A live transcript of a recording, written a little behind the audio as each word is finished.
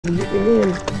Getting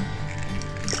in.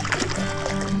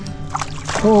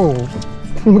 Oh,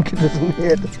 look at this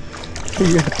net.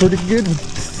 He got a pretty good one.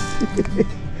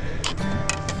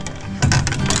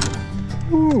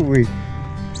 Ooh-wee.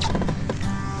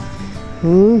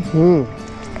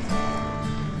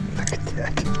 Look at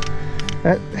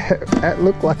that. That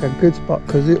looked like a good spot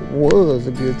because it was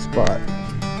a good spot.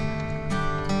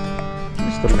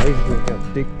 Just amazing how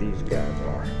thick these guys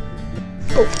are.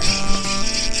 Oh.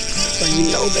 So you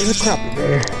know there's a crappie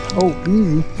there. Oh,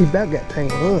 easy. He about got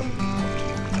tangled up.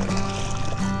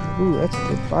 Ooh, that's a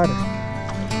good fighter.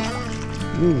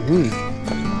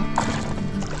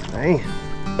 Man.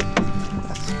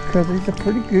 That's because he's a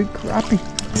pretty good crappie.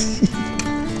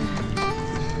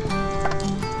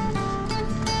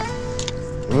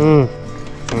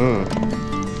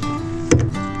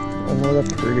 Another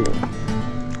pretty one.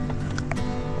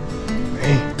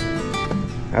 Man,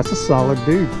 that's a solid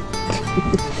dude.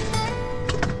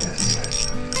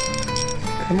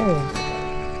 Come on.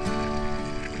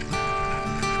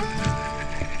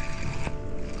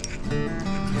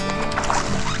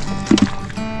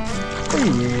 Oh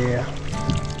yeah.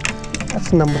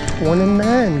 That's number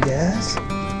 29, guys.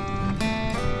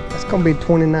 That's gonna be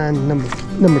 29, number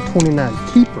 29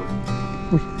 keeper.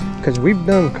 Because we've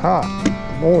done caught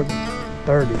more than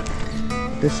 30.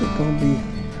 This is gonna be,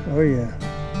 oh yeah.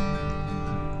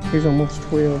 He's almost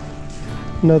 12.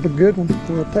 Another good one.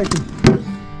 We'll take him.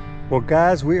 Well,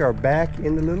 guys, we are back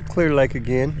in the little clear lake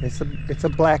again. It's a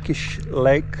blackish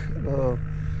lake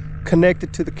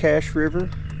connected to the Cache River,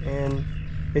 and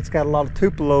it's got a lot of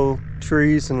tupelo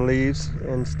trees and leaves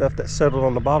and stuff that settled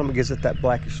on the bottom. It gives it that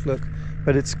blackish look,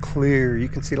 but it's clear. You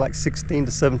can see like 16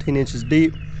 to 17 inches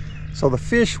deep, so the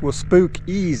fish will spook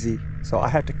easy. So I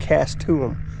have to cast to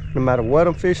them. No matter what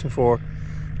I'm fishing for,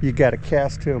 you got to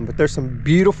cast to them. But there's some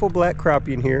beautiful black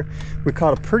crappie in here. We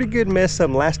caught a pretty good mess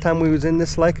of them last time we was in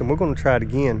this lake, and we're going to try it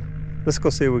again. Let's go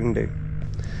see what we can do.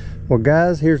 Well,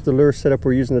 guys, here's the lure setup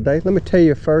we're using today. Let me tell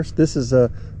you first, this is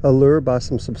a lure by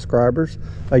some subscribers.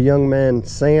 A young man,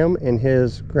 Sam, and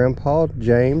his grandpa,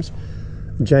 James.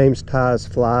 James ties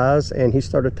flies, and he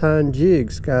started tying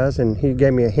jigs, guys, and he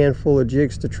gave me a handful of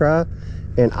jigs to try,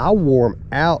 and I wore them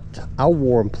out. I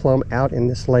wore them plumb out in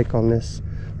this lake on this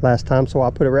last time, so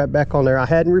I put it right back on there. I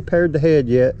hadn't repaired the head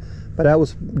yet, but that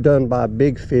was done by a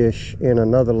big fish in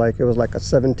another lake. It was like a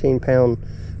 17-pound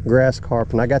grass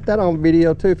carp, and I got that on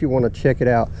video too if you want to check it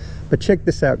out. But check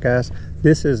this out, guys.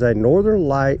 This is a Northern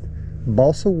Lite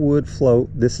balsa wood float.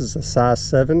 This is a size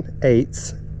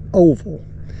 7/8 oval.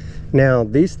 Now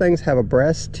these things have a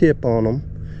brass tip on them,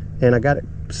 and I got it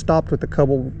stopped with a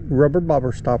couple rubber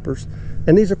bobber stoppers,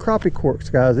 and these are crappie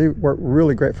corks, guys. They work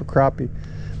really great for crappie.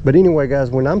 But anyway,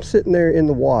 guys, when I'm sitting there in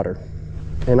the water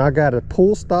and I got a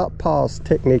pull, stop, pause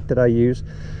technique that I use,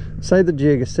 say the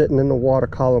jig is sitting in the water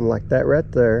column like that right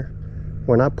there.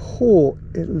 When I pull,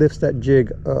 it lifts that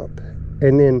jig up,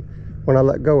 and then when I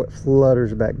let go, it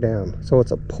flutters back down. So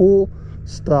it's a pull,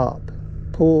 stop,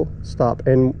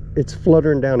 and it's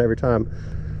fluttering down every time.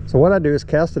 So what I do is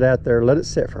cast it out there, let it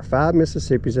sit for 5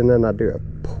 Mississippis, and then I do a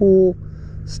pull,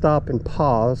 stop, and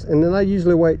pause, and then I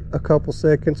usually wait a couple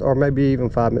seconds, or maybe even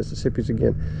 5 Mississippis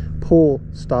again. Pull,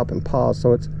 stop, and pause.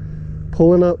 So it's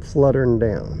pulling up, fluttering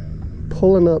down,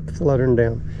 pulling up, fluttering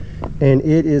down, and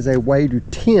it is a way to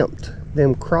tempt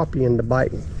them crappie into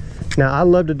biting. Now I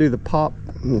love to do the pop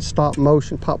and stop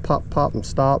motion, pop, pop, pop, and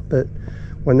stop, but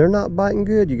when they're not biting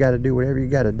good, you got to do whatever you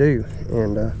got to do.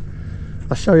 And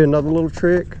I'll show you another little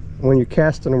trick. When you're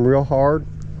casting them real hard,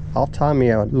 I'll tie me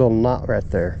a little knot right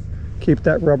there. Keep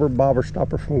that rubber bobber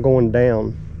stopper from going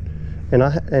down, and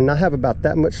I have about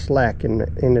that much slack in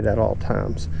it at all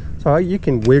times. So you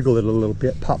can wiggle it a little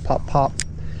bit, pop, pop, pop,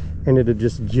 and it'll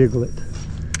just jiggle it.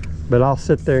 But I'll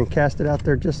sit there and cast it out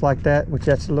there just like that, which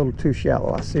that's a little too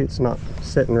shallow. I see it's not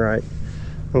sitting right.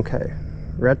 Okay,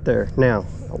 right there. Now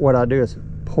what I do is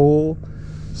pull,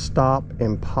 stop,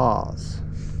 and pause.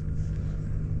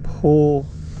 Pull,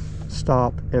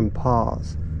 stop, and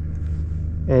pause.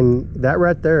 And that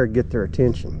right there get their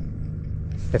attention.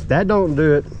 If that don't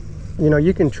do it, you know,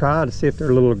 you can try to see if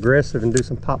they're a little aggressive and do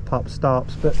some pop, pop,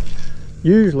 stops, but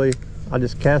usually I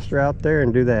just cast her out there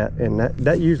and do that, and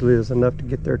that usually is enough to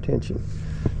get their attention.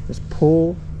 Just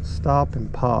pull, stop,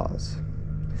 and pause.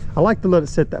 I like to let it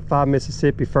sit that 5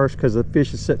 Mississippi first, because the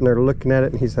fish is sitting there looking at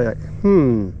it, and he's like,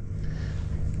 do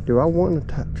I want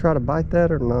to try to bite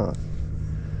that or not?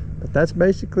 But that's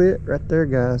basically it right there,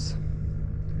 guys.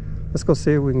 Let's go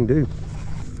see what we can do.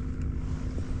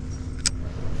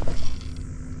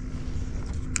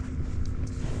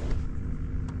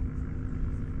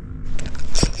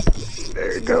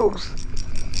 There it goes.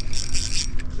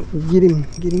 Get him,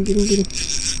 get him, get him, get him.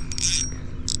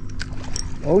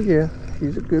 Oh yeah,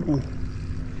 he's a good one.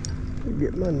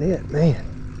 Get my net, man.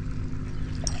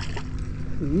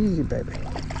 Easy, baby.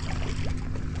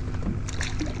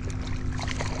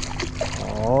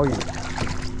 Oh yeah.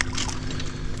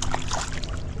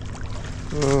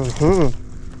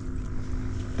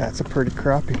 That's a pretty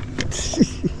crappie.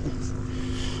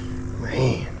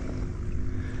 Man.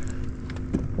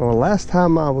 Well, last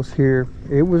time I was here,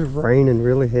 it was raining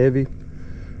really heavy,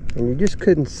 and you just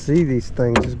couldn't see these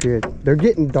things as good. They're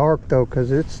getting dark though,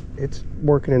 because it's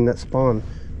working in that spawn.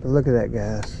 But look at that,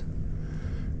 guys.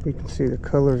 You can see the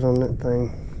colors on that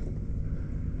thing.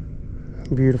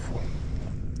 Beautiful.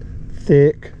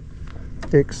 Thick,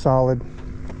 solid.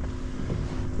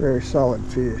 Very solid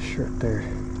fish right there.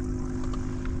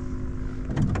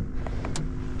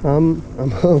 I'm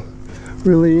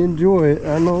really enjoy it.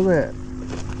 I know that.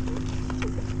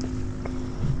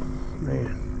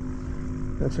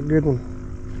 Man, that's a good one.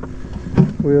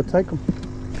 We'll take them.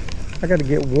 I got to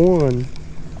get one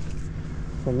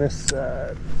on this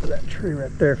side of that tree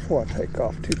right there before I take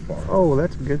off too far. Oh,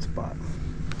 that's a good spot.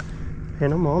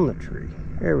 And I'm on the tree.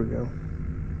 There we go.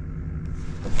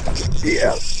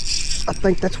 Yeah, I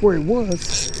think that's where it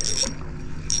was.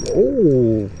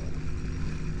 Oh,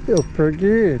 feels pretty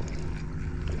good.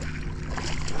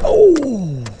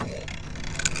 Oh,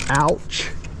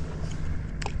 ouch.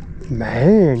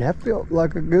 Man, that felt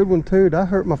like a good one too. That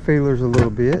hurt my feelers a little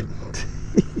bit.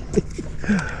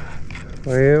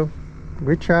 Well,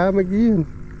 we try them again.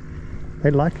 They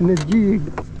liking the jig.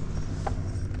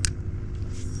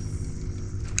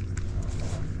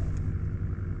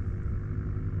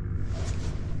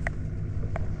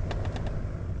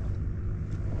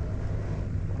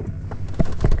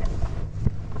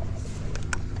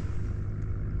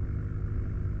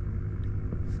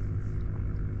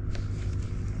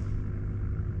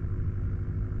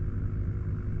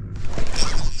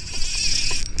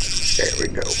 There we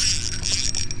go.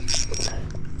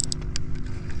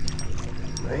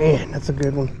 Man, that's a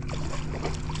good one.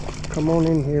 Come on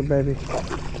in here, baby.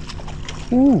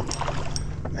 Ooh,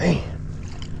 man.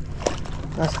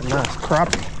 That's a nice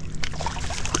crappie.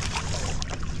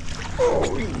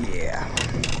 Oh, yeah.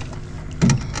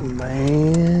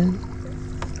 Man.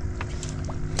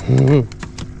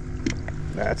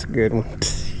 That's a good one.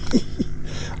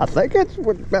 I think that's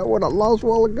about what I lost a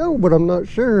while ago, but I'm not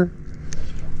sure.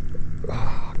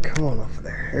 Oh, come on over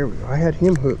there. There we go. I had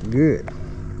him hooked good.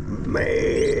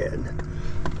 Man,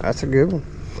 that's a good one.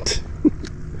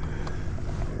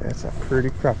 That's a pretty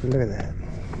crappie. Look at that.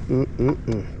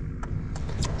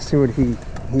 See what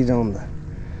he's on the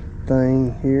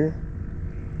thing here.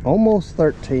 Almost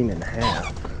 13 and a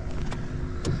half.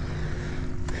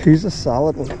 He's a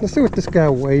solid one. Let's see what this guy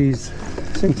weighs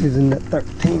since he's in that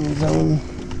 13 zone.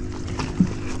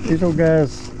 These old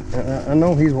guys, I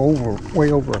know he's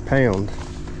way over a pound.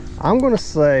 I'm gonna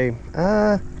say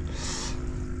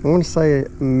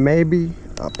maybe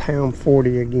a pound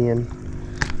 40 again.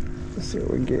 Let's see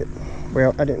what we get.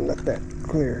 Well, I didn't let that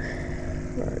clear.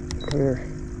 All right, clear.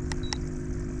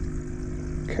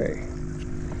 Okay.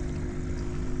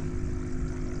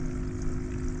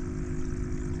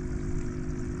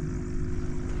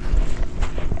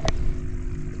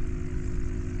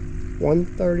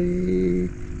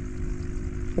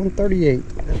 $138.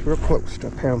 That's real close to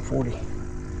a pound 40.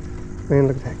 Man,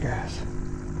 look at that, guys.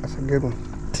 That's a good one.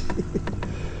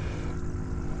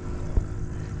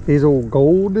 These old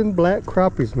golden black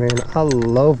crappies, man, I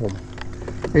love them.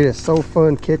 It is so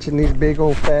fun catching these big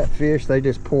old fat fish. They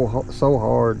just pull so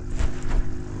hard.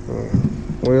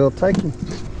 We'll take them.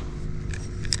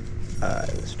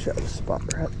 Alright, let's try the spot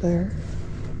right there.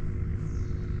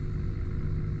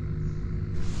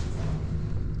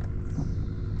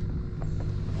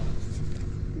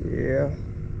 Yeah.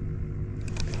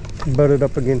 Butt it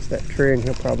up against that tree and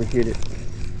he'll probably hit it.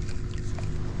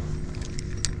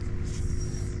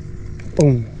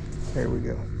 Boom. There we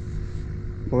go.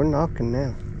 We're knocking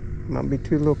now. Might be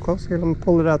too little close here. Let me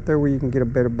pull it out there where you can get a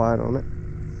better bite on it.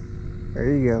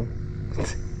 There you go.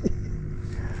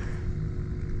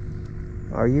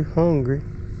 Are you hungry?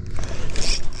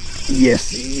 Yes,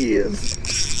 he is.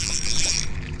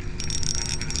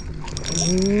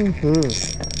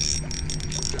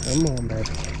 Come on, baby.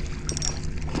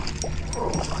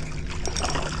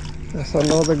 That's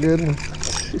another good one.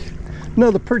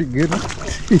 Another pretty good one.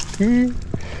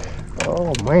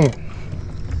 Oh man.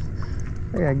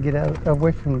 I gotta get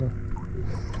away from it.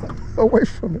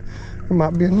 There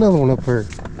might be another one up here.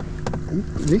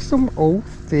 These some old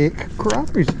thick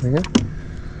crappies, man.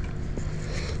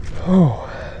 Oh.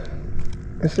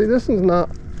 And see, this one's not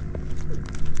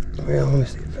Well, let me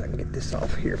see if I can get this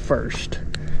off here first.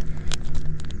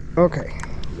 Okay,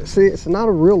 see, it's not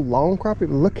a real long crappie,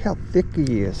 but look how thick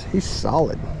he is. He's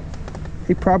solid.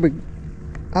 He probably,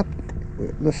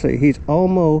 let's see, he's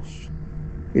almost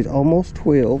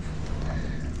 12.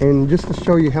 And just to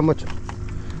show you how much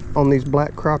on these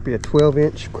black crappie a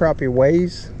 12-inch crappie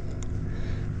weighs.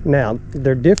 Now,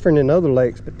 they're different in other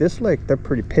lakes, but this lake, they're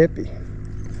pretty peppy.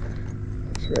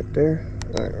 It's right there.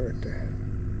 All right, right there.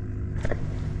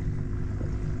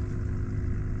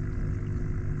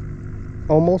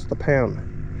 Almost a pound,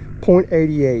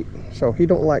 0.88. So he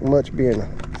don't like much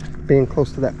being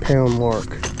close to that pound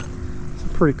mark. It's a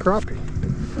pretty crappie.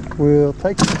 We'll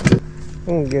take it.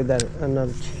 I'm gonna give that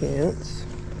another chance.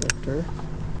 Right there.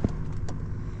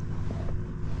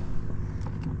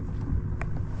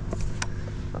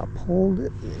 I pulled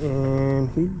it and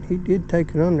he did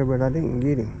take it under, but I didn't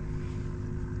get him.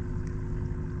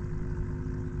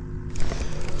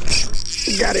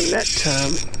 Got him that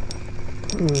time.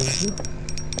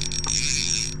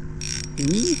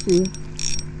 Easy.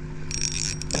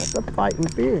 That's a fighting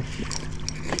fish.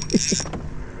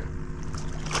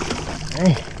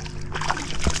 Hey.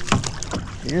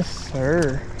 Yes,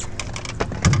 sir.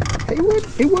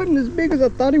 He wasn't as big as I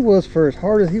thought he was for as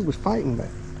hard as he was fighting, but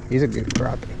he's a good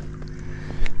crappie.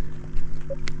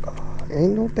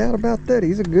 Ain't no doubt about that.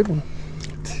 He's a good one.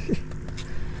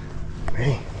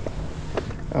 Man.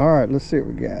 All right, let's see what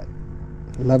we got.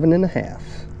 11.5.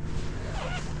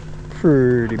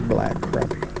 Pretty black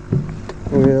crappie.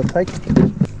 We'll take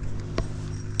it.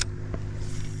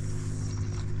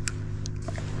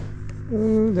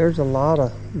 Ooh, there's a lot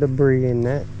of debris in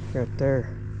that right there.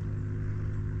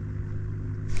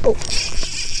 Oh,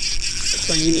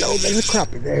 so you know there's a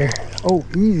crappie there. Oh,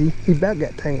 easy. He about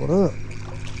got tangled up.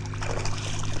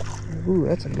 Ooh,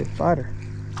 that's a good fighter.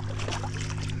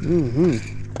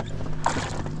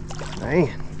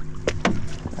 Man,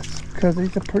 that's because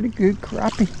he's a pretty good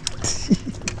crappie.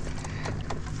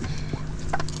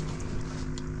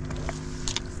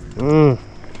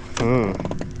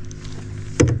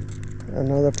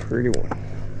 Another pretty one.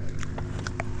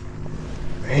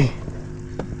 Man,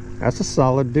 that's a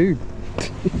solid dude.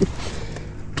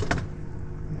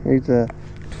 He's a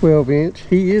 12-inch.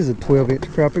 He is a 12-inch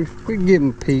crappie. We can give him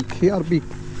a peek. He ought to be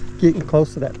getting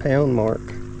close to that pound mark.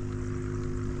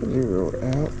 Zero it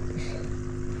out.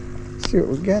 See what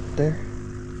we got there.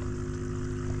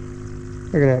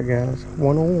 Look at that, guys.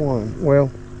 101. Well,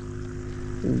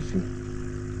 easy.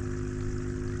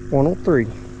 103.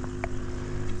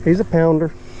 He's a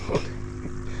pounder.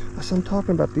 That's what I'm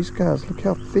talking about. These guys, look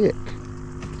how thick.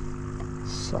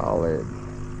 Solid.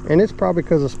 And it's probably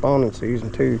because of spawning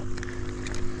season too.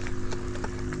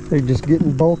 They're just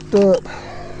getting bulked up.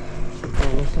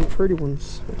 Oh, some pretty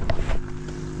ones.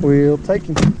 We'll take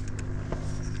him.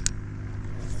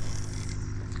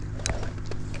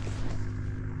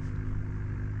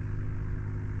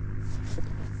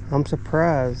 I'm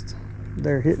surprised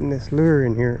they're hitting this lure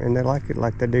in here and they like it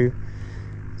like they do.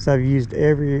 So I've used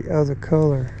every other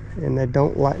color and they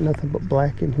don't like nothing but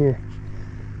black in here.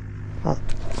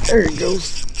 There it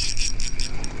goes.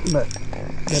 But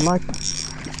they like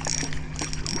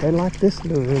this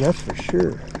lure, that's for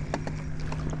sure.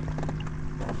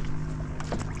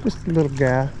 Just a little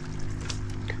guy.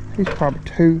 He's probably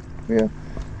 2. Yeah,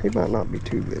 he might not be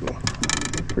too little.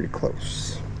 Pretty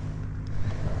close.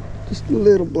 Just a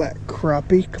little black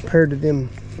crappie compared to them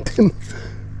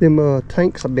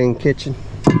tanks I've been catching.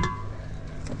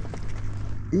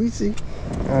 Easy.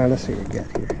 All right, let's see what we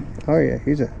got here. Oh yeah,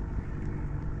 he is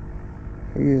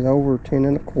over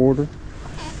 10.25.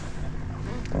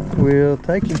 We'll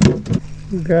take him.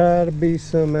 Gotta be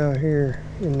some out here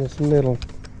in this middle.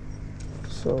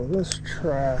 So let's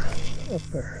try up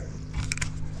there.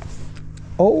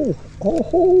 Oh,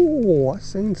 I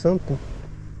seen something.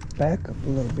 Back up a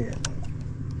little bit.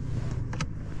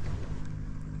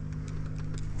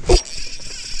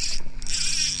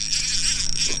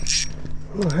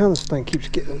 I don't know how this thing keeps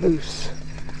getting loose.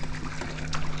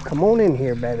 Come on in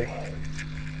here, baby.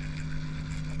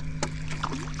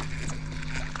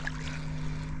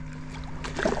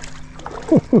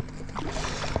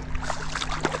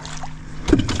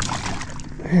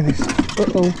 And it's,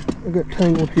 uh-oh, I got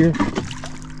tangled here.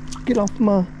 Get off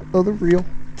my other reel.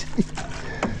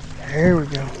 There we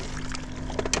go. I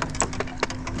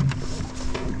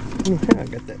don't know how I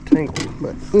got that tangled,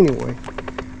 but anyway,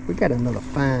 we got another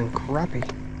fine crappie.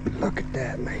 Look at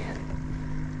that, man.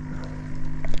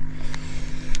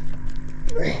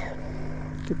 Man,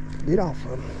 get off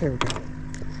of him. There we go.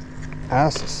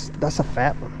 That's a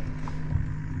fat one.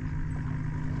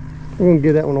 We're gonna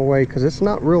give that one away because it's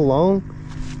not real long,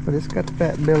 but it's got the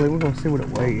fat belly. We're gonna see what it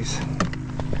weighs.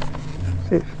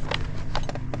 See,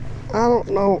 I don't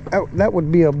know, that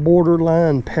would be a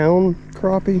borderline pound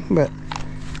crappie, but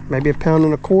maybe a pound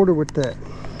and a quarter with that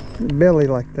belly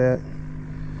like that.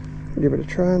 Give it a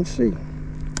try and see.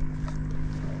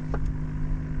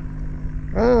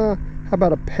 How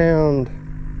about a pound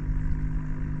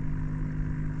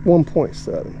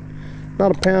 1.7?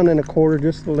 Not a pound and a quarter,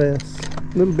 just less,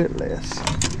 a little bit less.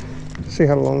 See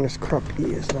how long this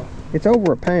crappie is though. It's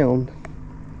over a pound.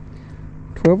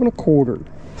 12 and a quarter.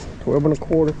 12 and a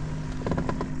quarter.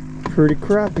 Pretty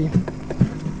crappie.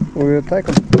 We'll take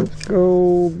them. Let's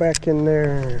go back in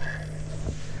there.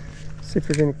 See if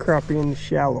there's any crappie in the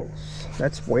shallows.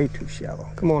 That's way too shallow.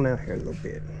 Come on out here a little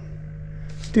bit.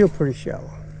 Still pretty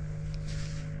shallow.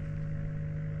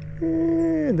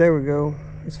 And there we go.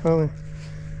 It's finally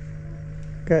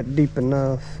got deep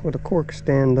enough with a cork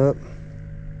stand up.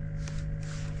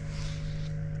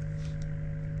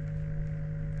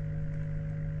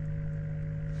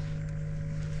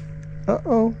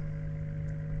 Uh-oh.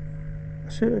 I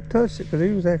should have touched it because he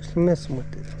was actually messing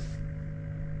with it.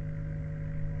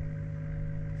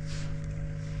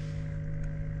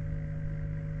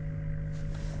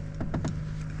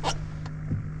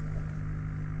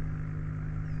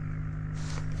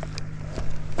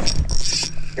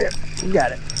 Yep, you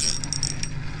got it.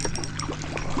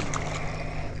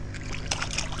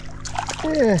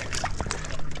 Yeah,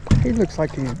 he looks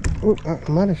like he's. Oh, I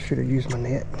might have should have used my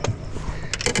net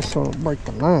just so I don't break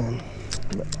the line.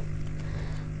 But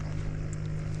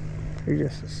he's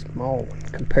just a small one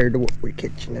compared to what we're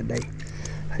catching today.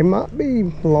 He might be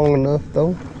long enough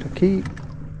though to keep.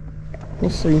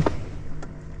 Let's see.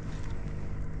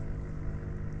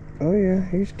 Oh yeah,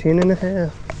 he's 10 and a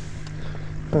half.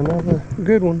 Another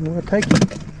good one. We'll take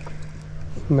it.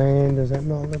 Man, does that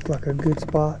not look like a good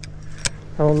spot?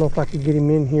 I don't know if I could get him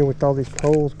in here with all these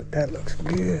poles, but that looks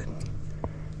good.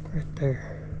 Right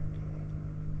there.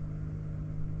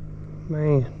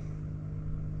 Man.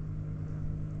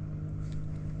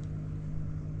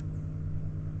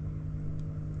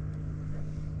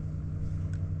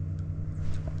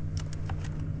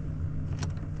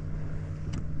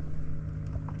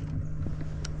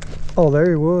 Oh, there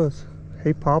he was.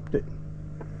 He popped it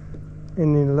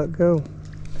and then let go.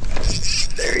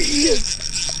 There he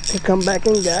is. He come back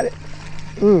and got it.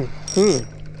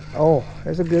 Oh,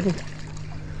 that's a good one.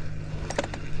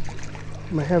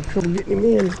 Might have trouble getting him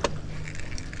in.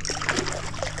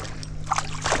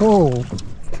 Oh,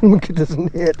 look at this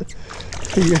net.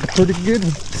 He is a pretty good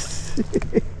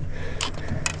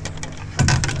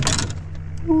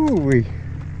one. Ooh-wee.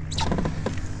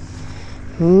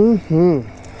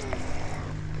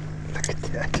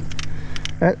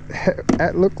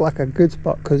 That looked like a good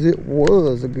spot because it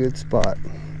was a good spot.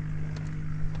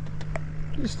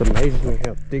 Just amazes me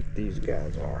how thick these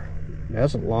guys are.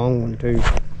 That's a long one too.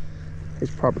 He's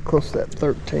probably close to that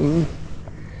 13.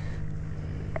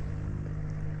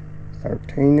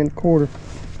 13 and a quarter.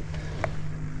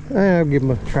 I'll give him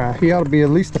a try. He ought to be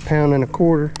at least a pound and a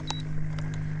quarter.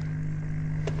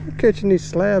 I'm catching these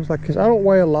slabs like this. I don't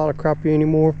weigh a lot of crappie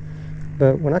anymore,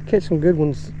 but when I catch some good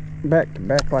ones back to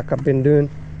back like I've been doing,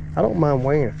 I don't mind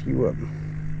weighing a few of them.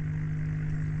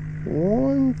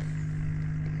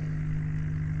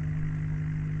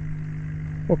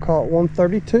 We'll call it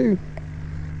 132.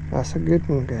 That's a good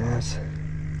one, guys.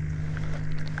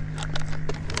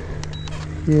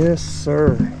 Yes,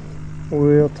 sir.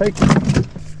 We'll take it.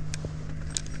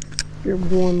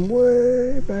 Give one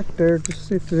way back there just to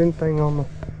see if there's anything on the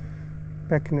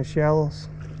back in the shallows.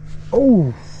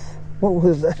 Oh, what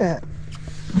was that?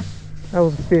 That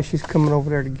was a fish. He's coming over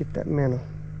there to get that minnow.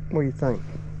 What do you think?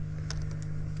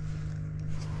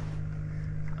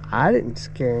 I didn't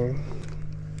scare him.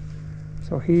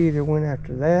 So he either went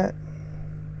after that.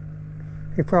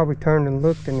 He probably turned and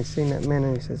looked and he seen that minnow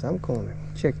and he says, I'm going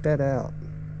to check that out.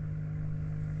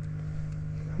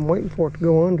 I'm waiting for it to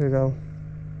go under though.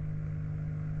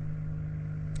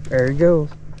 There he goes.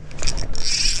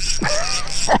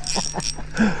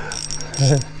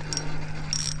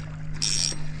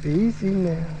 Easy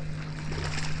now.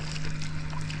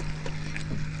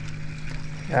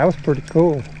 That was pretty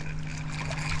cool.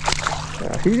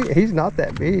 He's not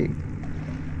that big.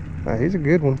 He's a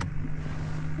good one.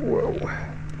 Whoa.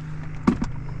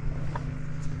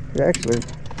 He's actually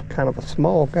kind of a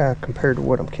small guy compared to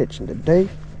what I'm catching today.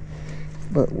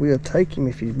 But we'll take him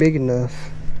if he's big enough.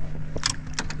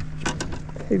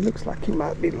 He looks like he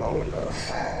might be long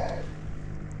enough.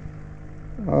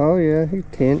 Oh yeah, he's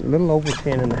 10, a little over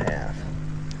 10 and a half.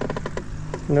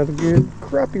 Another good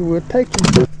crappie, we'll take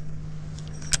him.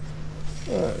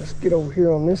 Alright, let's get over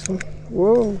here on this one.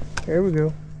 Whoa, there we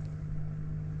go.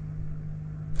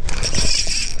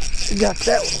 Got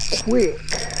that one quick.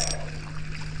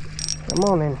 Come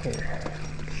on in here.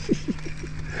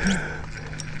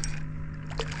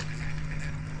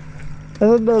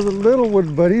 That's another little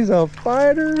one, but he's a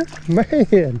fighter.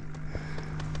 Man,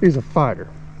 he's a fighter.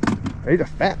 He's a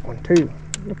fat one too.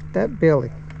 Look at that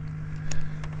belly.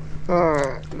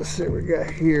 Alright, let's see what we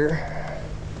got here.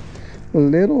 A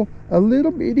little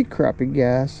bitty crappie,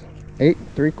 guys. 8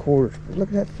 3/4.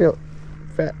 Look at that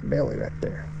fat belly right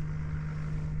there.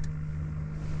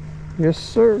 Yes,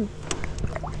 sir.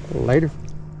 Later.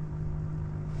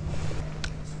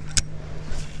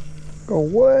 Go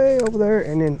way over there,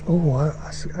 and then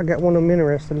I got one of them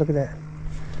interested. Look at that.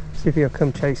 See if he'll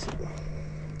come chase it.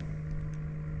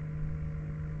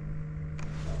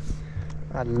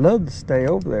 I'd love to stay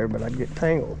over there, but I'd get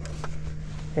tangled.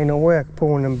 Ain't no way I could pull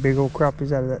one of them big old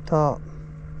crappies out of that top.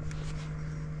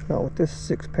 Not with this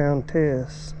 6-pound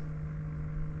test.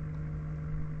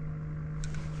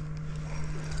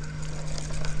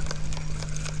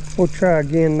 We'll try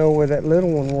again, know where that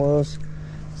little one was.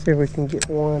 See if we can get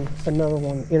another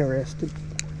one interested.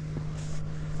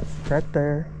 Right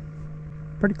there.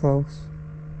 Pretty close.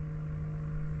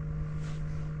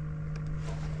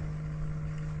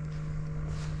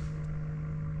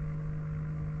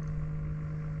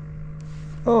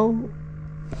 Oh,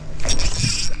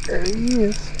 there he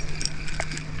is.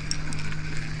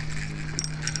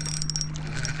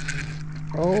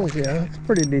 Oh yeah, it's a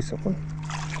pretty decent one.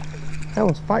 That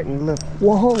one's fighting a little.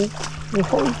 Whoa,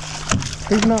 whoa.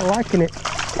 He's not liking it.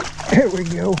 There we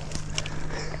go.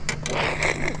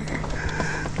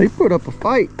 He put up a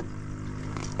fight.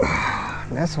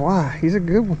 That's why. He's a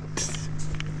good one.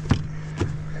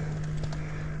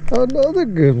 Another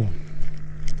good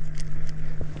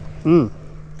one.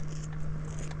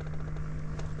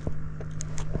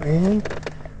 Man,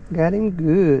 got him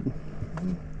good.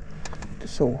 Get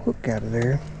this old hook out of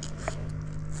there.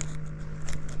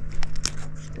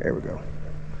 There we go.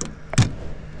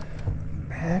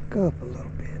 Back up a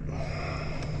little bit.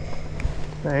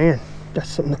 Man,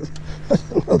 that's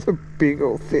another big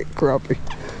old thick crappie.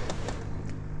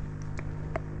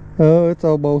 Oh, it's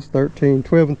almost 13,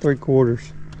 12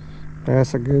 3/4.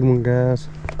 That's a good one, guys.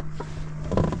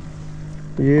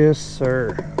 Yes,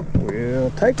 sir.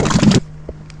 We'll take it.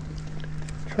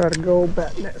 Try to go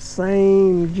about in that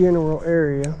same general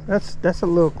area. That's a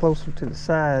little closer to the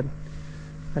side.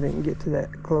 I didn't get to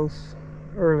that close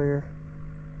earlier.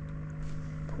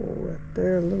 Pull right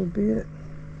there a little bit.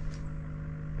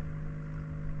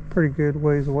 Pretty good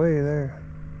ways away there.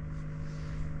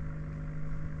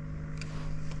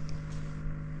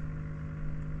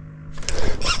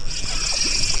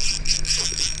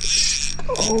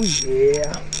 Oh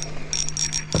yeah.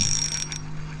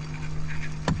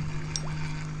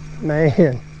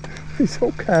 Man, these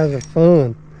old guys are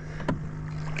fun.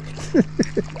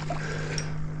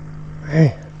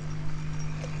 Man.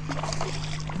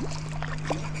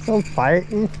 Some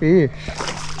fighting fish.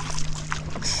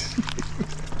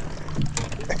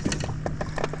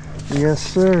 Yes,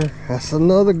 sir. That's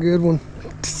another good one.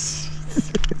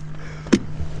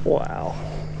 Wow.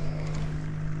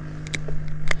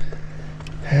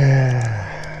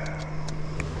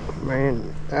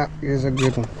 Man, that is a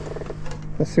good one.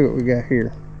 Let's see what we got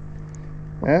here.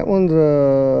 That one's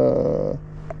a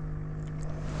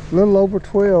little over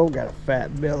 12. Got a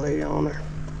fat belly on her.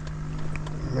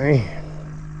 Man.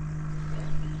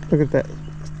 Look at that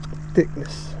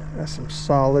thickness. That's some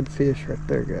solid fish right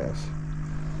there, guys.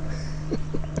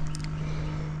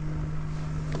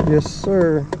 Yes,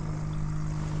 sir.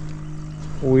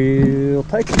 We'll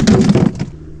take it.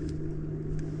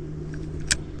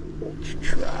 Let's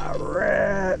try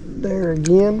right there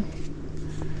again.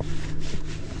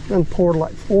 Then poured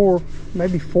like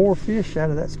maybe four fish out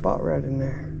of that spot right in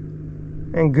there.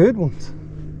 And good ones.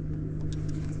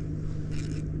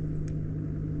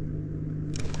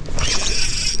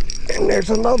 And there's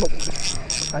another one.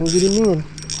 I can get him in.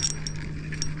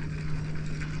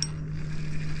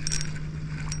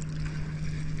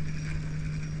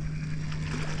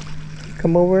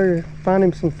 Come over here, find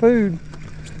him some food.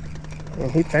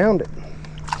 And he found it.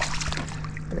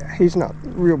 Yeah, he's not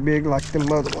real big like them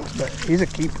other ones, but he's a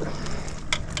keeper.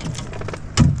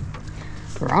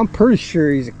 Or I'm pretty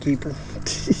sure he's a keeper.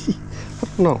 I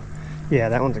don't know. Yeah,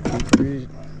 that one's a keeper. He's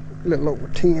a little over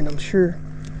 10, I'm sure.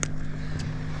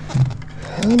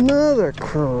 Another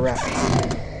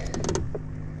crappie.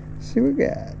 See what we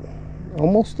got.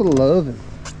 Almost 11.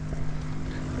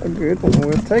 A good one.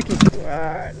 We'll take it.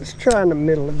 Alright, let's try in the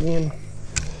middle again.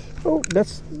 Oh,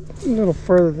 that's a little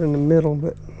further than the middle,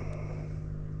 but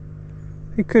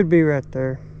He could be right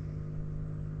there.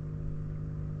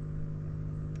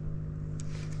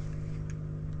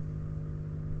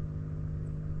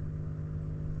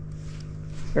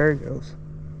 There he goes.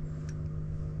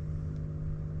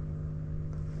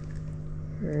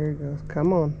 There he goes.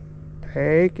 Come on.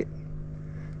 Take it.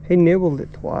 He nibbled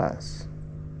it twice.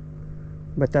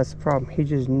 But that's the problem. He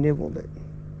just nibbled it.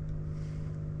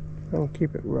 Don't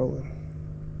keep it rolling.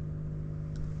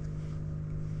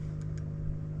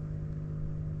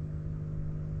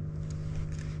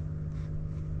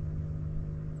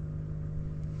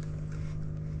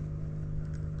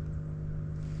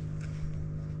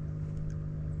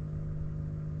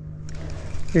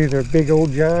 Either a big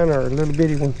old giant or a little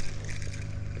bitty one.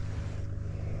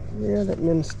 Yeah, that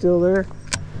minnow's still there.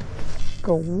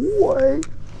 Go way.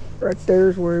 Right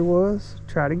there's where he was.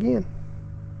 Try it again.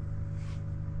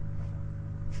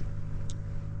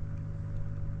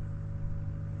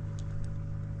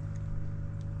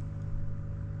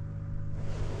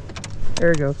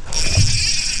 There he goes.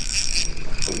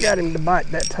 Got him to bite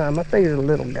that time. I think he's a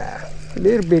little guy. A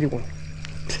little bitty one.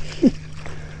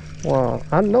 Wow,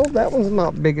 I know that one's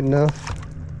not big enough.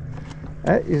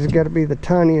 That has got to be the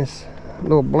tiniest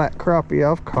little black crappie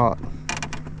I've caught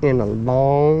in a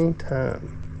long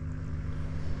time.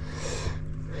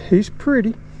 He's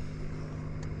pretty.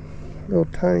 Little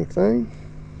tiny thing.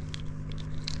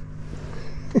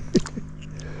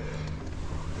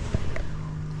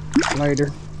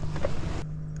 Later.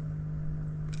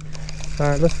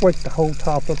 Alright, let's wake the whole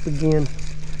top up again.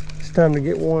 It's time to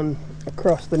get one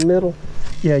across the middle.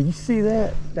 Yeah, you see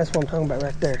that? That's what I'm talking about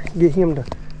right there. Get him to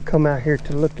come out here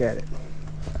to look at it.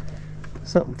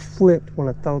 Something flipped when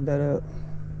I throwed that up.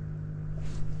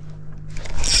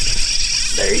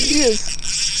 There he is.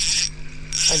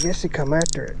 I guess he come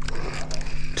after it.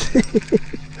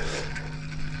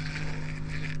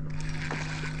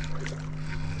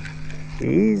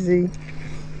 Easy.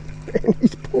 And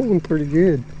he's pulling pretty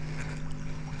good.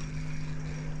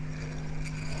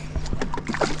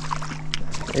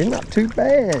 It's not too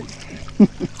bad.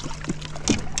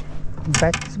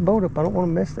 Back this boat up. I don't want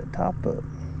to mess that top up.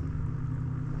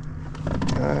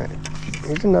 Alright.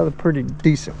 Here's another pretty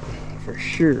decent one for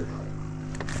sure.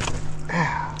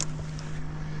 Ah.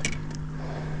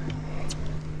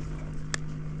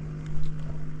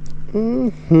 I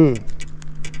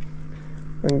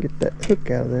can get that hook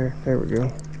out of there. There we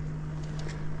go.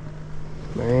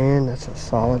 Man, that's a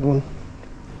solid one.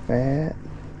 Fat.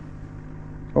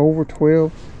 Over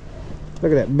 12.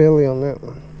 Look at that belly on that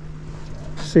one.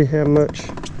 See how much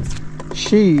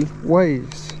she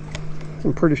weighs.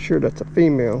 I'm pretty sure that's a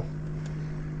female.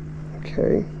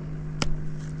 Okay.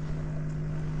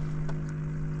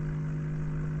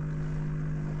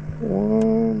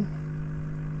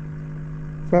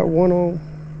 About 10.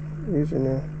 Easy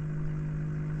now.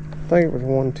 I think it was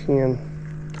 110.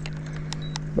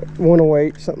 But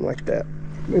 108, something like that.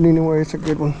 But anyway, it's a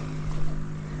good one.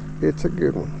 It's a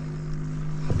good one.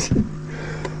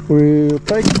 We'll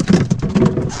take it.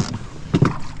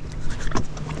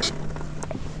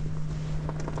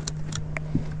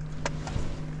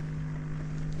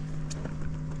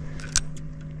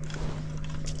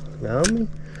 Now,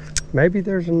 maybe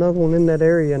there's another one in that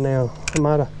area now. I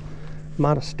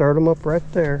might have stirred them up right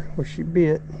there where she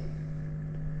bit.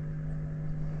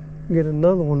 Get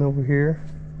another one over here.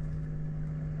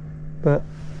 But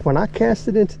when I cast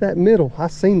it into that middle, I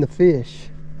seen the fish.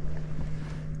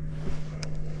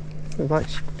 It's like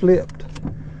she flipped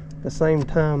the same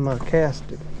time I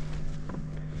cast it.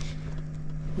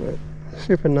 But let's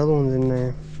see if another one's in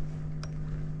there.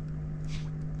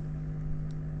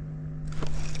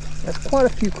 That's quite a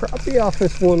few crappie off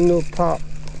this one little top.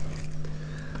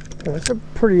 That's a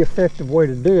pretty effective way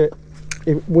to do it.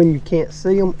 When you can't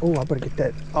see them. Oh, I better get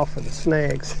that off of the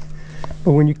snags.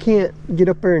 But when you can't get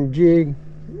up there and jig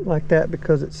like that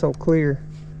because it's so clear,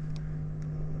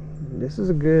 this is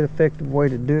a good effective way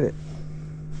to do it.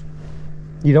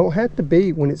 You don't have to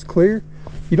be, when it's clear,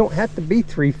 you don't have to be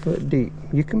 3 foot deep.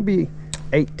 You can be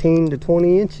 18 to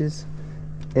 20 inches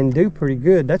and do pretty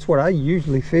good. That's what I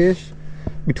usually fish,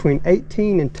 between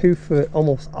 18 and 2 foot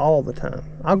almost all the time.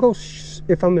 I'll go,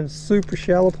 if I'm in a super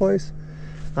shallow place,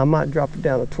 I might drop it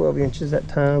down to 12 inches at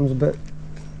times, but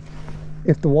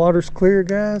if the water's clear,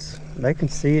 guys, they can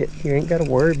see it. You ain't got to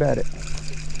worry about it.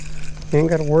 You ain't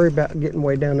got to worry about getting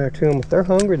way down there to them. If they're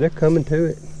hungry, they're coming to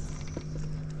it.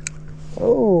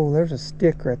 Oh, there's a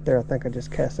stick right there. I think I just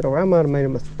cast it over. I might have made a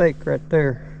mistake right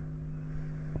there.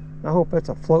 I hope that's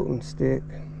a floating stick.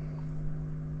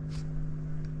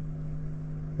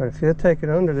 But if you'll take it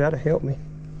under, that'll help me.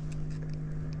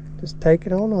 Just take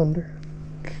it on under.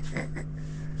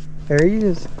 There he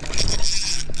is.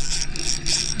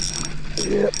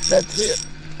 Yep, that's it.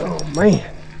 Oh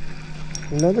man,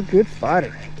 another good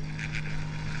fighter.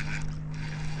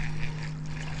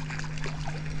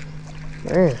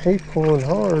 Man, he's pulling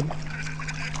hard.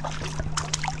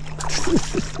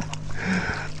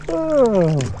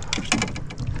 Oh,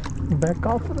 back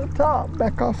off of the top,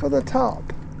 back off of the top.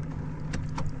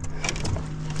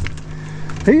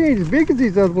 He ain't as big as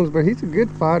these other ones, but he's a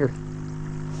good fighter.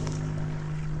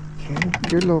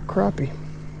 Good little crappie.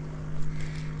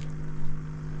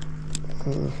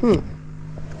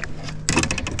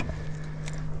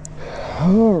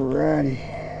 Alrighty.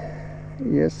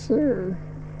 Yes, sir.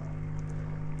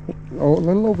 Oh, a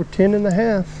little over 10 and a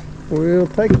half. We'll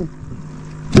take him.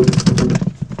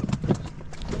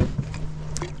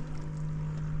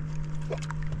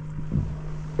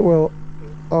 Well,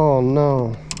 oh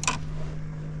no.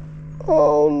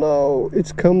 Oh no,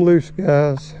 it's come loose,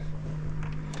 guys.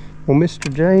 Well,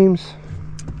 Mr. James,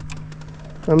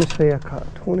 let me see, I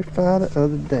caught 25 the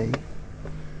other day.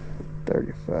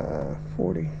 35,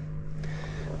 40.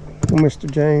 Well, Mr.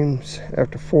 James,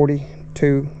 after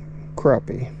 42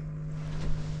 crappie,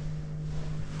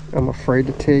 I'm afraid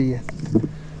to tell you,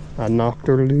 I knocked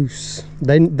her loose.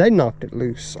 They knocked it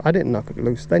loose. I didn't knock it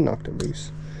loose, they knocked it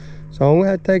loose. So I'm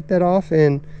gonna have to take that off,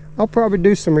 and I'll probably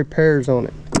do some repairs on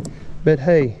it. But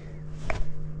hey,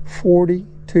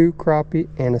 42 crappie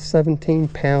and a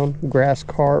 17-pound grass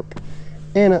carp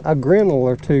and a grinnell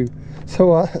or two.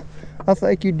 So I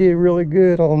think you did really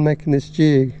good on making this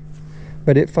jig,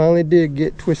 but it finally did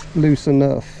get twisted loose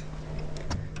enough.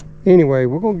 Anyway,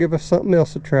 we're gonna give us something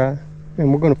else a try,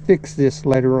 and we're gonna fix this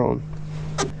later on.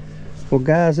 Well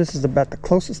guys, this is about the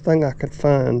closest thing I could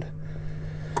find.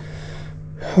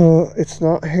 It's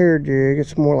not hair jig,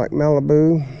 it's more like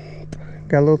Malibu.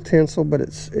 Got a little tinsel, but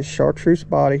it's chartreuse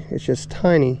body. It's just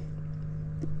tiny.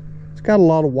 It's got a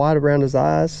lot of white around his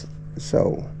eyes,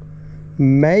 so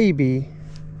maybe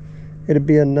it'll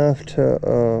be enough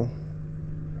to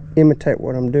imitate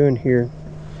what I'm doing here.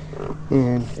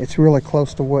 And it's really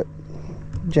close to what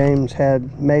James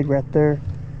had made right there.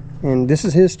 And this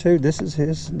is his too. This is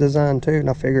his design too. And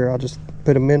I figure I'll just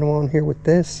put a Minnow on here with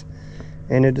this,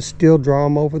 and it'll still draw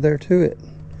him over there to it.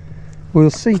 We'll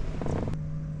see.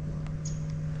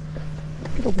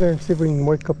 Get over there and see if we can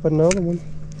wake up another one.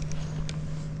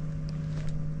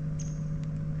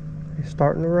 It's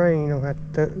starting to rain. I'll have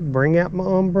to bring out my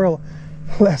umbrella.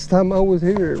 Last time I was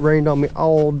here, it rained on me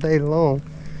all day long.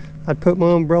 I'd put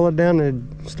my umbrella down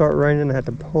and it'd start raining and I had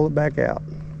to pull it back out.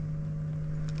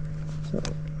 So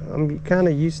I'm kind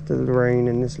of used to the rain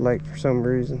in this lake for some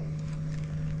reason.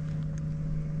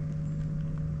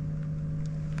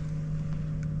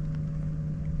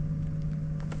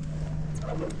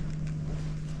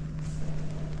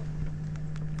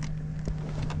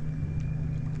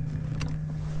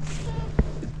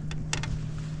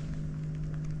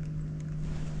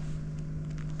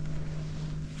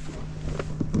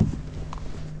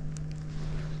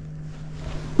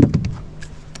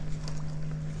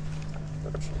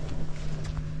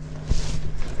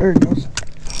 There it goes.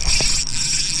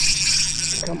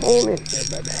 Come on in here,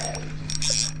 baby.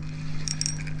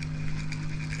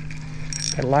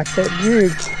 I like that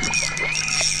jig.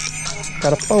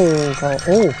 Got a phone call.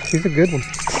 Oh, he's a good one.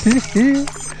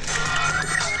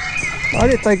 I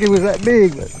didn't think it was that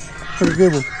big, but pretty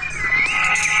good one.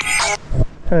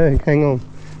 Hey, hang on.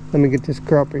 Let me get this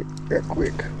crappie real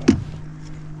quick.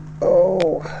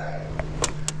 Oh.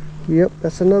 Yep,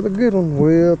 that's another good one.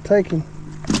 We'll take him.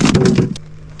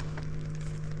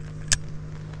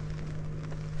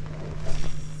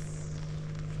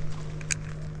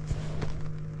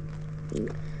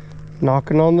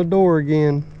 Knocking on the door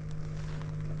again.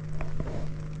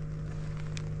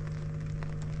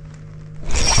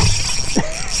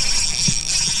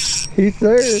 He's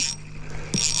there.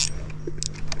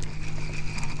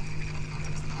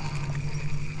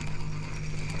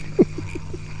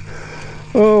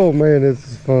 Oh man, this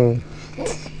is fun.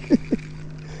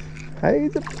 Hey,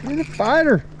 he's a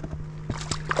fighter.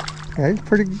 Yeah, he's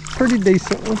pretty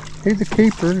decent one. He's a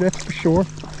keeper, that's for sure.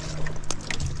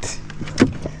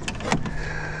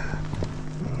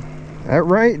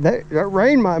 That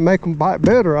rain might make them bite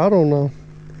better, I don't know.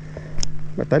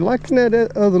 But they liking that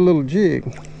other little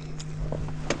jig.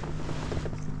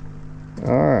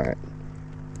 Alright.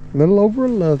 A little over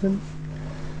 11.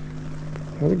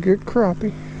 Another good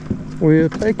crappie. We'll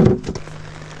take it.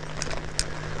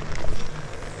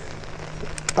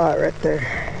 Alright, right there.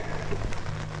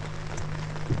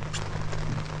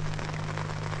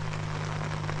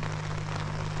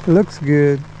 Looks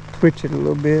good. Twitch it a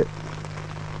little bit.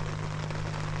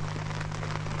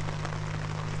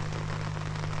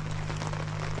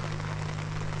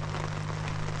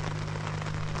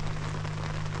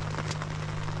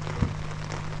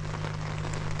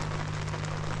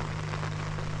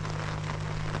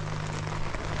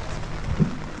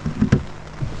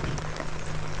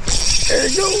 There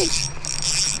he goes.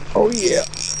 Oh yeah.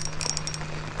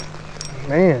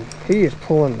 Man, he is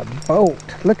pulling the boat.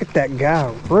 Look at that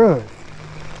guy run.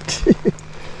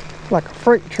 Like a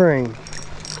freight train.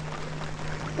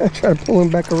 I try to pull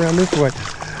him back around this way.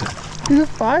 He's a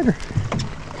fighter.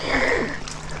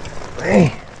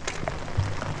 Man.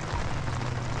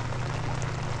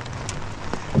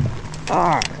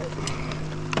 Alright.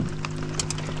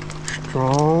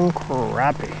 Strong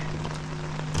crappie.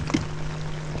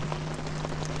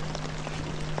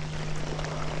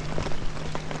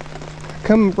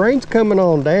 Rain's coming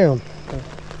on down.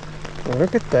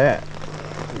 Look at that.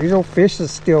 These old fish is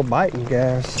still biting,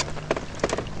 guys.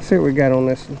 Let's see what we got on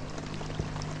this one.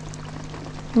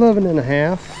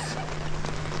 11.5.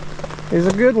 Is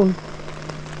a good one.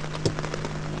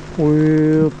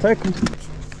 We'll take them.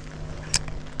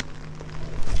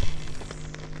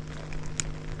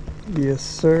 Yes,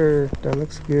 sir. That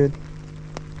looks good.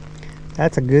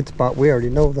 That's a good spot. We already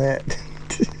know that.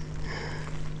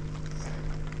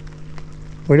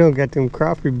 We don't got them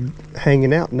crappie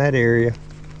hanging out in that area.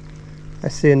 I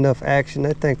see enough action.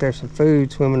 I think there's some food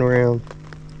swimming around.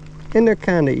 And there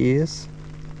kind of is.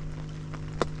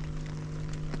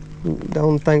 The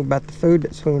only thing about the food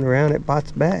that's swimming around, it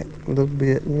bites back a little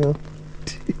bit, you know.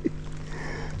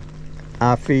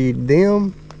 I feed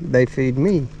them, they feed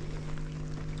me.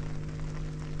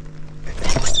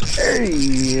 There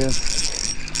he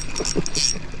is.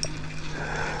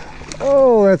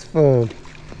 Oh, that's fun.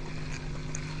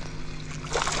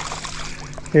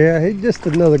 Yeah, he's just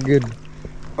another good,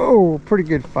 pretty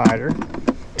good fighter.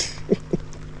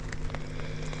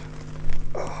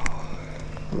 Oh,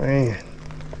 man.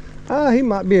 He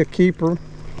might be a keeper.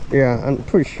 Yeah, I'm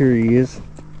pretty sure he is.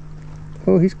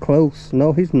 Oh, he's close.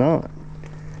 No, he's not.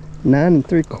 9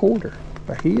 3/4.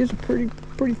 But he is a pretty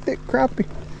thick crappie.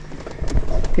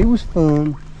 He was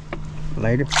fun.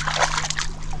 Later.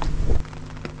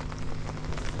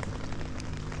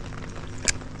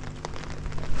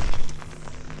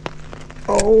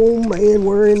 Oh man,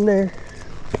 we're in there.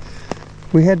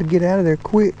 We had to get out of there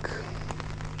quick.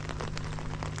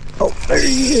 Oh, there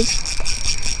he is.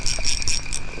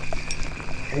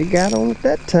 He got on it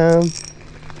that time.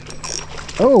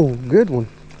 Oh, good one.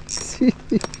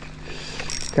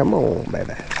 Come on,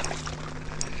 baby.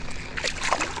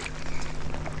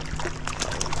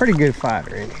 Pretty good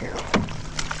fighter in here.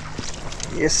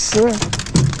 Yes, sir.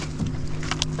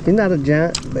 He's not a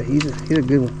giant, but he's a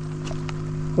good one.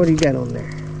 What do you got on there?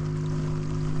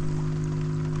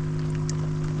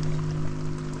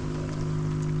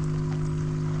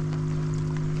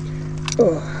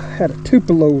 Oh, had a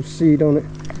Tupelo seed on it.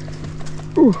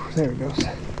 Ooh, there it goes.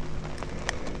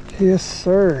 Yes,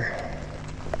 sir.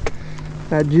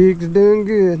 That jig's doing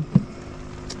good.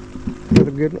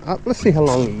 Another good one. Let's see how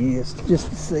long he is, just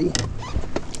to see.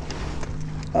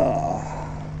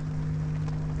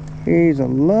 He's a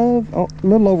little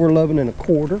over 11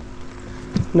 1/4.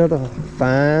 Another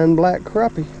fine black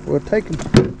crappie. We'll take him.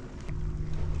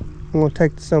 I'm gonna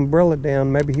take this umbrella down.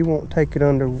 Maybe he won't take it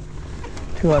under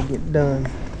till I get done.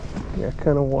 Yeah,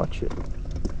 kind of watch it.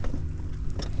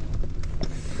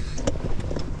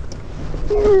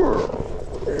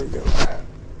 There we go.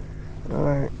 All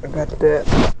right, I got that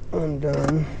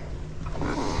undone.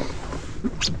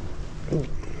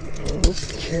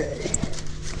 Okay.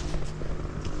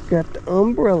 Got the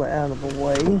umbrella out of the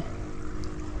way.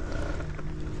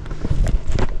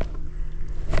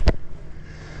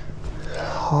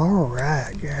 All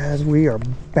right, guys, we are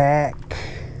back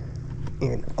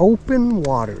in open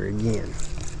water again.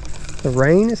 The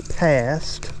rain is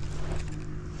past.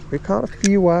 We caught a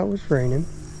few while it was raining,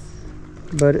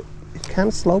 but it kind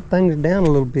of slowed things down a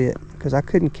little bit because I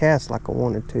couldn't cast like I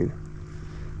wanted to.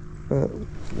 But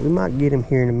we might get him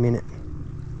here in a minute.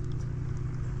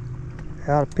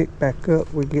 I ought to pick back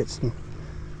up. We get some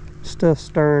stuff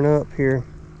stirring up here.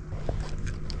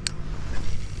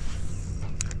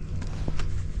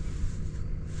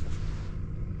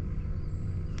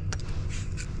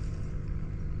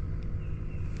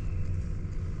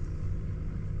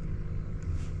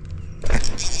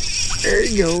 There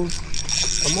he goes.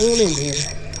 Come on in here.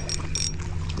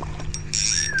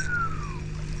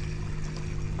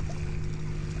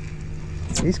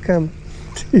 He's coming.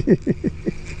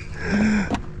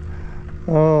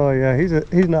 Oh yeah,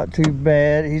 he's not too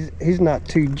bad. He's not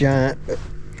too giant, but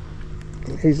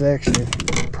he's actually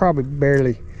probably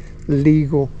barely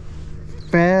legal.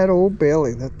 Fat old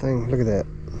belly, that thing. Look at that.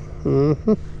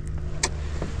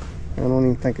 I don't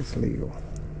even think it's legal.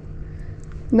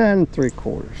 9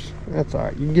 3/4. That's all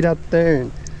right. You can get out there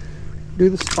and do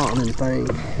the spawning thing.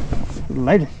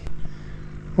 Later.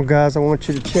 Well, guys, I want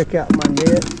you to check out my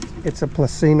net. It's a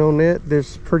Placino net.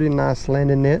 This pretty nice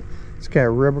landing net. It's got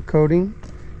rubber coating.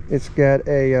 It's got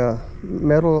a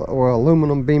metal or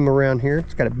aluminum beam around here.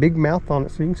 It's got a big mouth on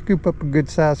it, so you can scoop up a good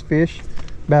sized fish,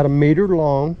 about 1 meter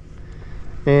long.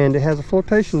 And it has a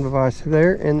flotation device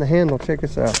there and the handle. Check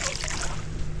this out.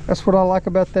 That's what I like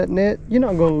about that net. You're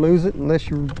not going to lose it unless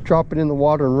you drop it in the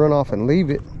water and run off and leave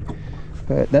it.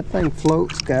 But that thing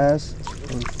floats, guys.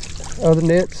 And other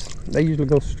nets, they usually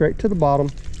go straight to the bottom.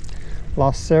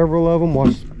 Lost several of them,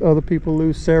 watched other people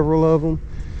lose several of them.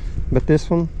 But this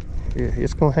one, yeah,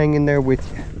 it's going to hang in there with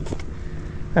you.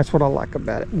 That's what I like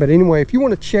about it. But anyway, if you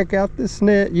want to check out this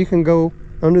net, you can go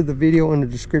under the video in the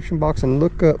description box and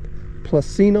look up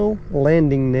Placino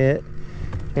landing net,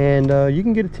 and you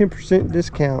can get a 10%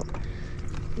 discount.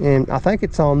 And I think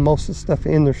it's on most of the stuff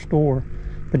in their store,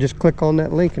 but just click on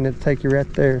that link and it'll take you right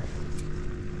there.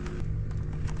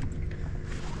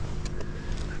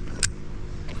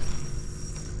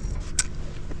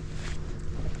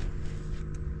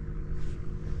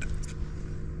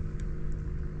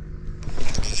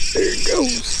 There it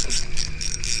goes.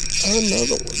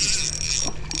 Another one.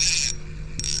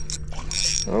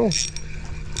 Oh,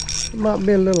 it might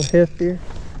be a little heftier.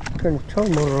 Turn the tow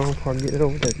motor on before I get it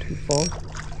over there too far.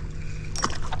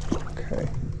 Okay.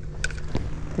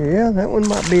 Yeah, that one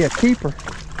might be a keeper.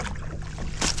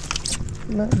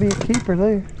 Might be a keeper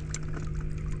there.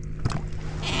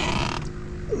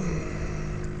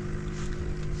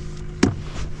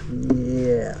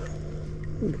 Yeah.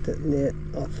 Get that net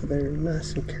off of there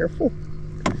nice and careful.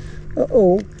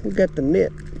 Uh-oh, we got the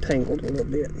net tangled a little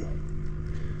bit.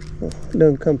 Well, it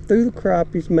doesn't come through the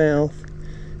crappie's mouth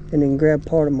and then grab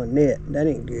part of my net. That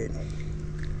ain't good.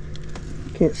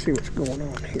 Can't see what's going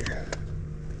on here.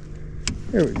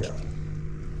 There we go.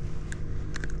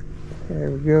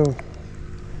 There we go.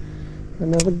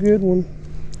 Another good one.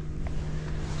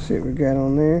 Let's see what we got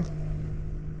on there.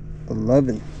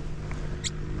 11.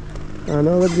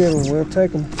 Another good one. We'll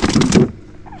take them.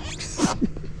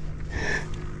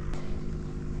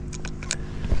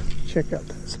 Check out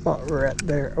that spot right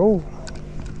there. Oh,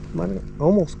 might have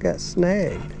almost got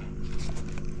snagged.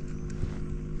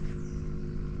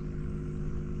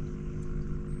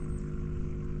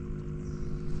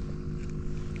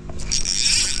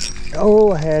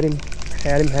 Oh, I had him.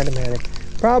 Had him.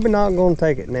 Probably not going to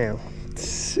take it now.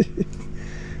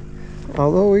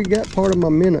 Although he got part of my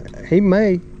minnow. He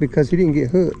may, because he didn't get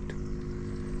hooked.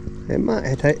 It might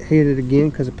have hit it again,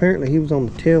 because apparently he was on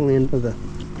the tail end of the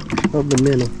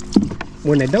minnow.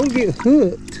 When they don't get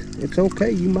hooked, it's okay.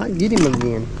 You might get him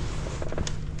again.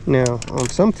 Now, on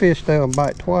some fish they'll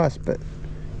bite twice, but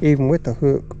even with the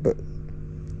hook. But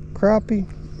crappie,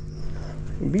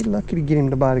 you'd be lucky to get him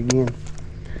to bite again.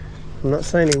 I'm not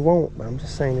saying he won't, but I'm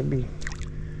just saying it'd be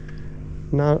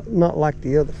not like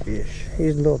the other fish.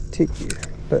 He's a little tickier.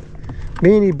 But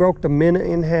being he broke the minnow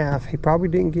in half, he probably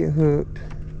didn't get hooked.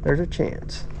 There's a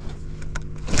chance.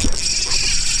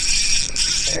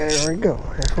 There we go.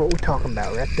 That's what we're talking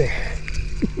about right there.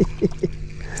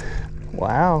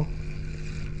 Wow.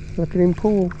 Look at him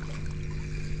pull.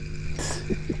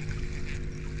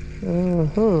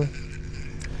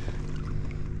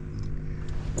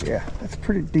 Yeah, that's a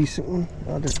pretty decent one.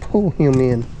 I'll just pull him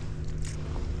in.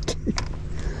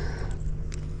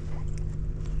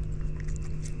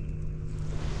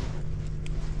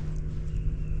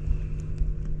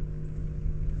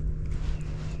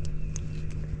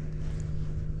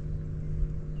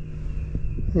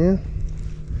 Yeah,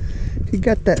 he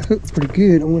got that hook pretty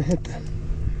good. I'm gonna have to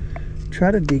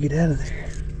try to dig it out of there.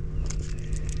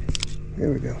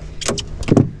 There we go.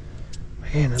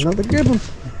 Man, another good one.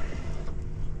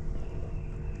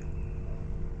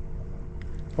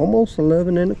 Almost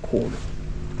 11 1/4.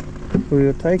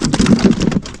 We'll take it.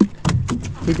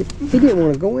 He didn't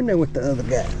want to go in there with the other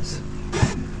guys.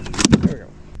 There we go.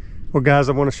 Well, guys,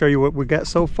 I want to show you what we got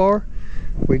so far.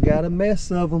 We got a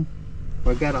mess of them.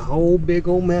 We got a whole big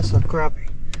old mess of crappie.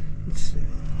 Let's see.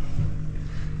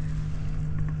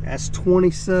 That's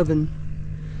 27.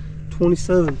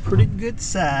 27, pretty good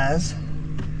size.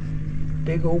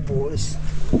 Big old boys.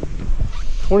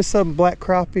 27 black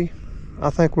crappie.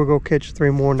 I think we're gonna catch 3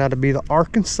 more. Now to be the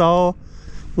Arkansas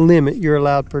limit you're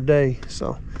allowed per day.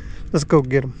 So let's go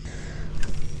get them.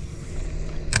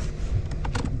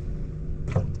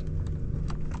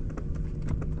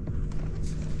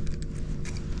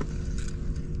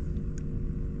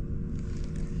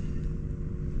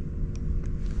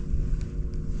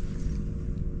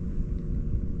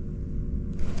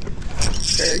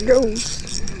 There it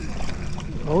goes.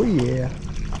 Oh yeah.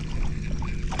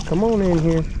 Come on in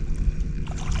here.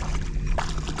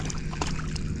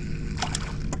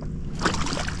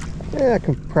 Yeah, I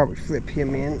can probably flip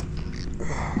him in.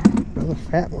 Another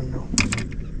fat one though.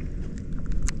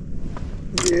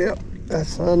 Yep,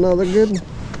 that's another good one.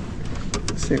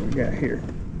 Let's see what we got here.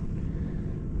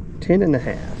 10 and a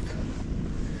half.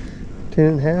 10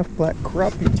 and a half black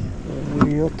crappie.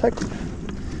 We'll take it.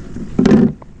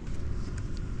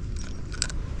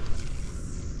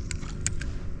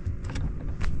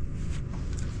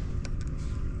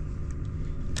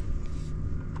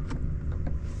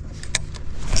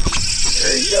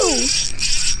 There he goes.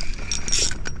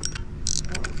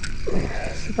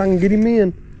 See if I can get him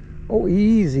in. Oh,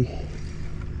 easy.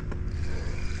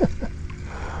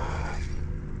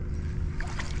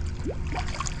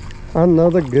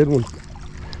 Another good one.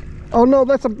 Oh no,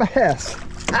 that's a bass.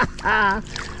 I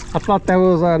thought that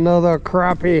was another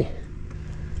crappie.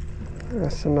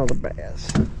 That's another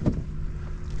bass.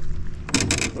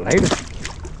 Later.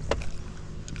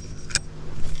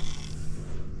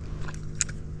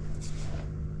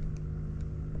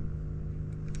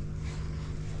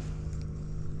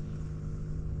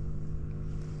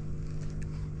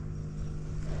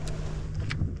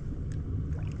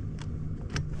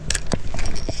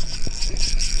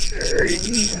 There he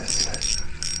is.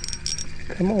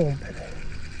 Come on, baby.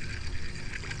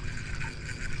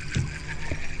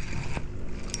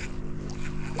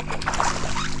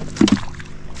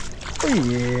 Oh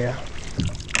yeah.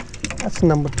 That's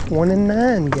number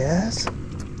 29, guys.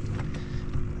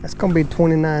 That's gonna be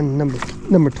 29,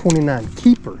 number 29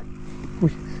 keeper.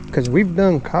 Because we've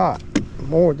done caught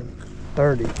more than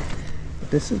 30.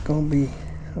 This is gonna be,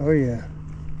 oh yeah.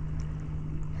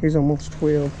 He's almost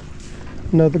 12.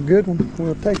 Another good one.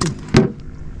 We'll take him.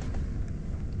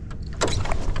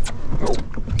 Oh,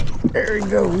 there he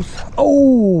goes.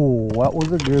 Oh, that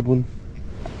was a good one.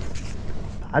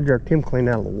 I jerked him clean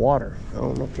out of the water. I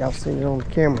don't know if y'all seen it on the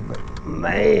camera, but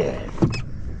man,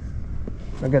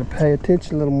 I gotta pay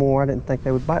attention a little more. I didn't think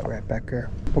they would bite right back there.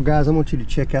 Well guys, I want you to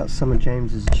check out some of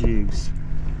James's jigs.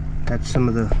 That's some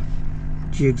of the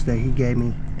jigs that he gave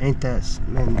me. Ain't that,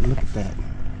 man, look at that.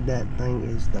 That thing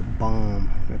is the bomb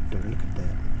right there. Look at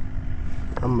that.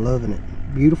 I'm loving it.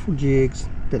 Beautiful jigs.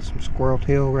 Got some squirrel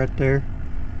tail right there.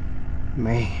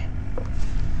 Man.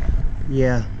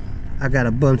 Yeah, I got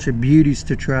a bunch of beauties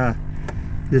to try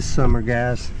this summer,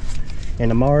 guys.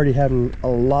 And I'm already having a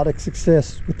lot of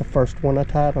success with the first one I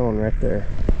tied on right there.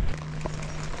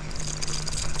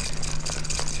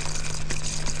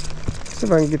 See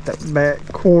if I can get that back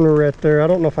corner right there. I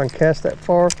don't know if I can cast that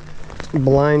far.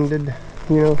 Blinded.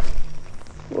 You know,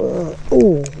 oh,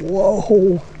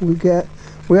 whoa, we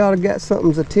ought to got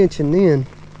something's attention then.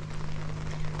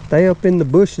 They up in the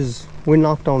bushes. We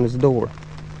knocked on his door.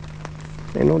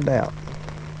 Ain't no doubt.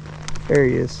 There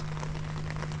he is.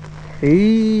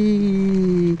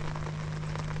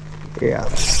 Yeah.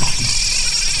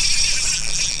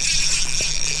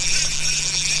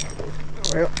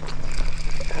 Well,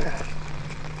 I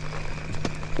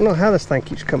don't know how this thing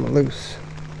keeps coming loose.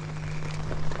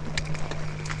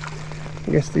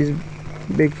 I guess these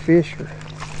big fish are.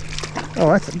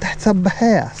 Oh, that's a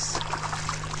bass.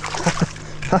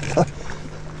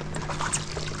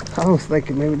 I was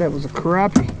thinking maybe that was a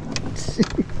crappie.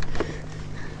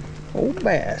 Old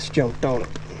bass jumped on it.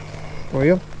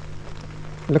 Well,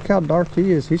 look how dark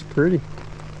he is. He's pretty.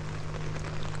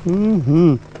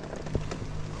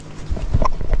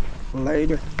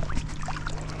 Later.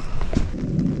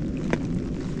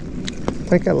 I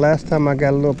think that last time I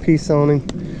got a little piece on him.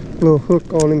 Little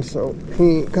hook on him, so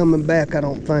he ain't coming back, I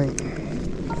don't think.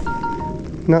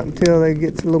 Not until they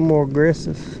get a little more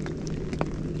aggressive.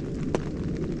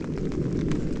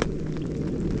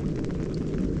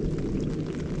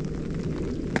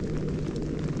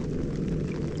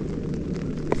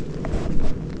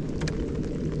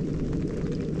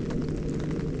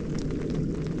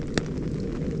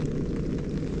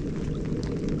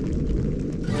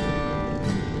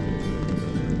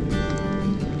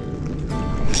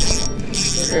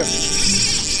 Yep.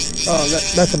 Oh,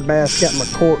 that's a bass. Got my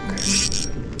cork.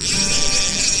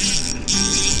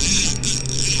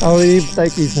 I don't even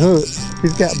think he's hooked.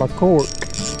 He's got my cork.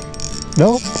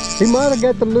 Nope, he might have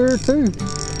got the lure too.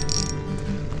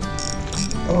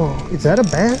 Oh, is that a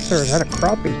bass or is that a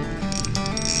crappie?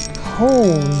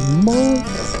 Oh, my.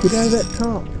 Get out of that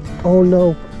top. Oh,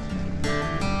 no.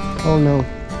 Oh, no.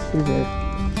 He's dead.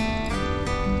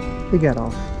 He got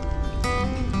off.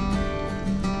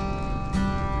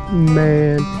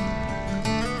 Man.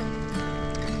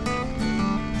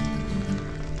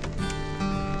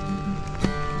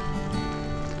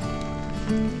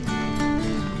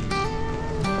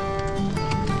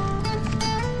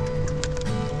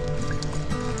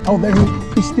 Oh, there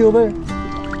he's still there.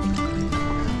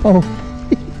 Oh,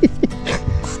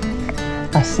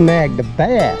 I snagged a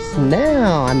bass.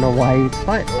 Now I know why he's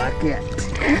fighting like that.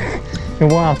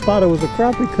 And why I thought it was a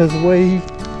crappie, because the way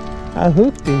I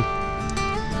hooked him.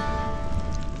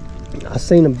 I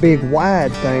seen a big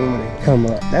wide thing when it come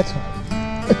up. That's all.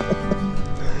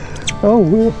 Oh,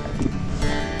 well.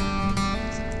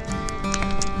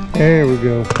 There we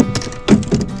go.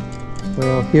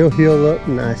 Well, he'll heal up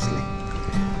nicely.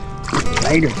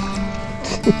 Later.